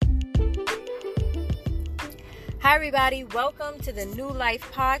Hi, everybody. Welcome to the New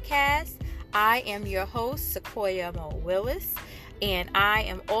Life Podcast. I am your host, Sequoia Mo Willis, and I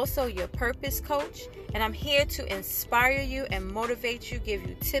am also your purpose coach. And I'm here to inspire you and motivate you, give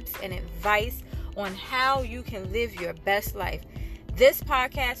you tips and advice on how you can live your best life. This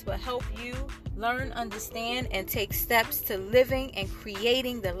podcast will help you learn, understand, and take steps to living and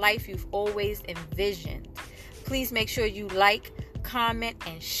creating the life you've always envisioned. Please make sure you like, comment,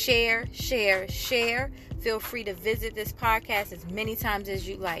 and share. Feel free to visit this podcast as many times as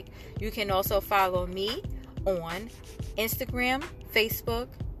you like. You can also follow me on Instagram, Facebook,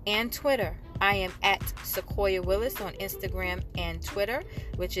 and Twitter. I am at Sequoia Willis on Instagram and Twitter,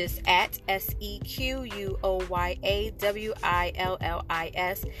 which is at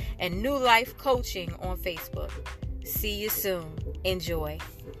SEQUOYAWILLIS, and New Life Coaching on Facebook. See you soon. Enjoy.